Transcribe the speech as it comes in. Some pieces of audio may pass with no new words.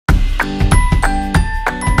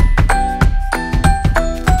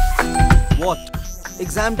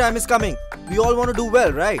exam time is coming. We all want to do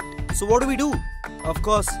well, right? So what do? Of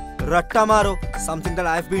course, Ratta Maro, something that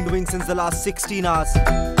I've been doing since the last 16 hours.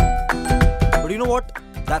 But you know what?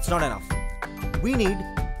 That's not enough. We need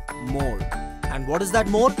more. And what is that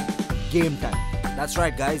more? Game time. That's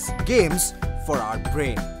right guys, games for our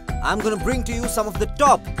brain. I'm gonna bring to you some of the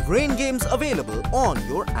top brain games available on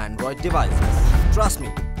your Android devices. Trust me,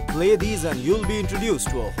 play these and you'll be introduced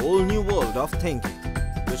to a whole new world of thinking,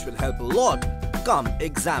 which will help a lot come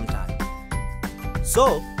exam time.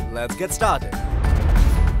 So, let's get started.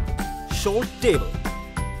 Short Table.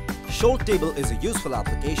 Short Table is a useful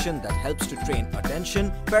application that helps to train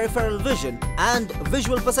attention, peripheral vision and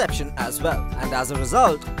visual perception as well, and as a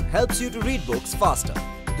result, helps you to read books faster.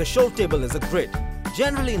 The Short Table is a grid,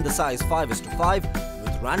 generally in the size 5:5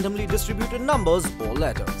 with randomly distributed numbers or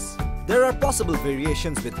letters. There are possible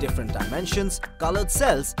variations with different dimensions, colored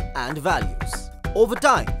cells and values. Over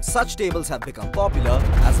time, such tables have become popular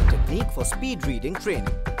as a technique for speed reading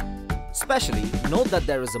training. Especially, note that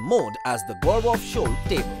there is a mode as the Gorbachev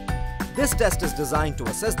table. This test is designed to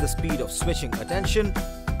assess the speed of switching attention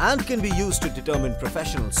and can be used to determine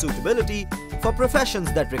professional suitability for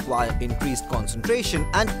professions that require increased concentration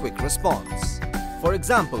and quick response. For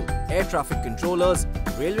example, air traffic controllers,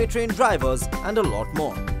 railway train drivers, and a lot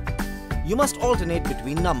more. You must alternate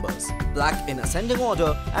between numbers, black in ascending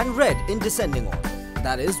order and red in descending order.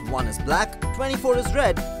 That is, 1 is black, 24 is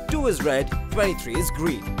red, 2 is red, 23 is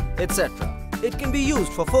green, etc. It can be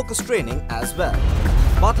used for focus training as well.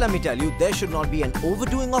 But let me tell you, there should not be an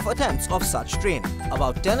overdoing of attempts of such training.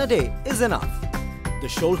 About 10 a day is enough. The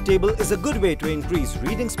Short Table is a good way to increase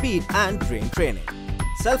reading speed and brain training.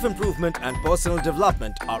 Self-improvement and personal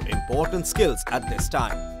development are important skills at this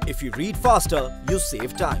time. If you read faster, you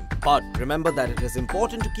save time. But remember that it is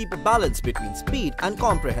important to keep a balance between speed and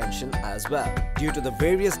comprehension as well. Due to the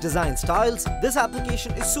various design styles, this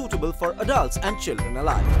application is suitable for adults and children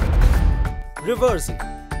alike. Reversing.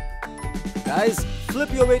 Guys,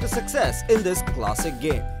 flip your way to success in this classic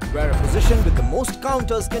game, where a position with the most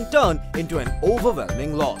counters can turn into an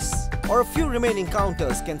overwhelming loss, or a few remaining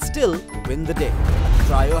counters can still win the day.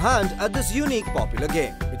 Try your hand at this unique popular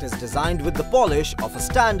game. It is designed with the polish of a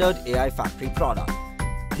standard AI Factory product.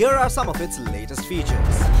 Here are some of its latest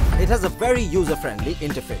features. It has a very user-friendly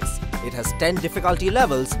interface. It has 10 difficulty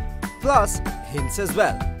levels, plus hints as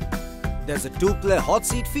well. There's a 2-player hot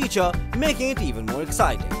seat feature, making it even more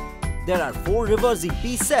exciting. There are 4 Reversi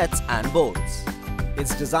piece sets and boards.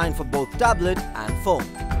 It's designed for both tablet and phone.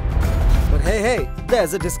 But hey,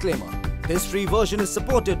 there's a disclaimer. This free version is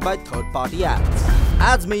supported by third-party ads.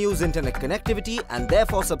 Ads may use internet connectivity and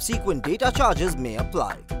therefore subsequent data charges may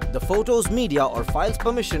apply. The photos, media or files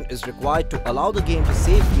permission is required to allow the game to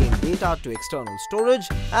save game data to external storage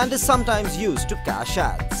and is sometimes used to cache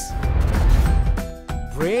ads.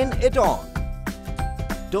 Brain it on.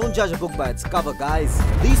 Don't judge a book by its cover, guys.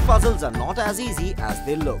 These puzzles are not as easy as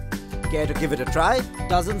they look. Care to give it a try?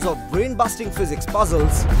 Dozens of brain-busting physics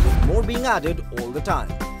puzzles, with more being added all the time.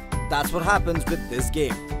 That's what happens with this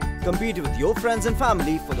game. Compete with your friends and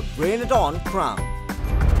family for the Brain It On crown.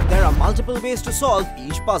 There are multiple ways to solve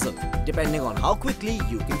each puzzle, depending on how quickly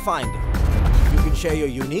you can find it. You can share your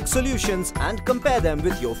unique solutions and compare them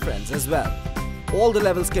with your friends as well. All the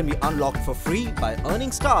levels can be unlocked for free by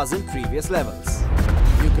earning stars in previous levels.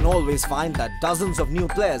 You can always find that dozens of new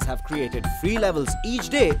players have created free levels each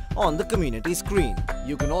day on the community screen.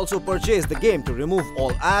 You can also purchase the game to remove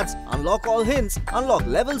all ads, unlock all hints, unlock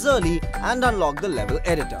levels early and unlock the level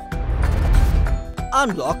editor.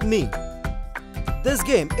 Unblock Me. This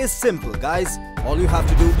game is simple guys. All you have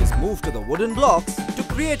to do is move to the wooden blocks to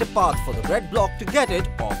create a path for the red block to get it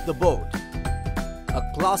off the board.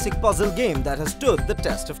 A classic puzzle game that has stood the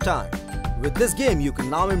test of time. With this game, you can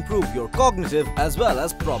now improve your cognitive as well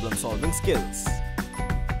as problem-solving skills.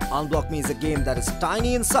 Unblock Me is a game that is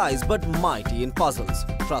tiny in size but mighty in puzzles.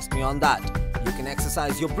 Trust me on that. You can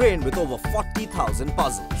exercise your brain with over 40,000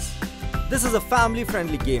 puzzles. This is a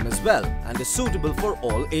family-friendly game as well and is suitable for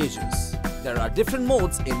all ages. There are different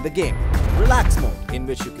modes in the game. Relax mode, in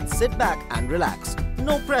which you can sit back and relax.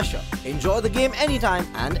 No pressure. Enjoy the game anytime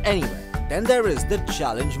and anywhere. Then there is the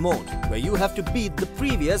challenge mode, where you have to beat the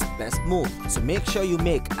previous best move, so make sure you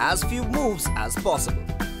make as few moves as possible.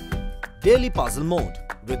 Daily puzzle mode.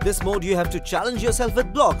 With this mode you have to challenge yourself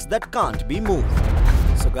with blocks that can't be moved.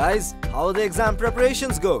 So guys, how are the exam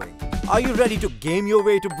preparations going? Are you ready to game your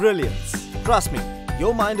way to brilliance? Trust me,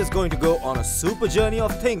 your mind is going to go on a super journey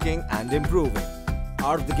of thinking and improving.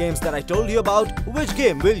 Out of the games that I told you about, which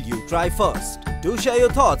game will you try first? Do share your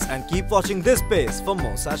thoughts and keep watching this space for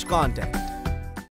more such content.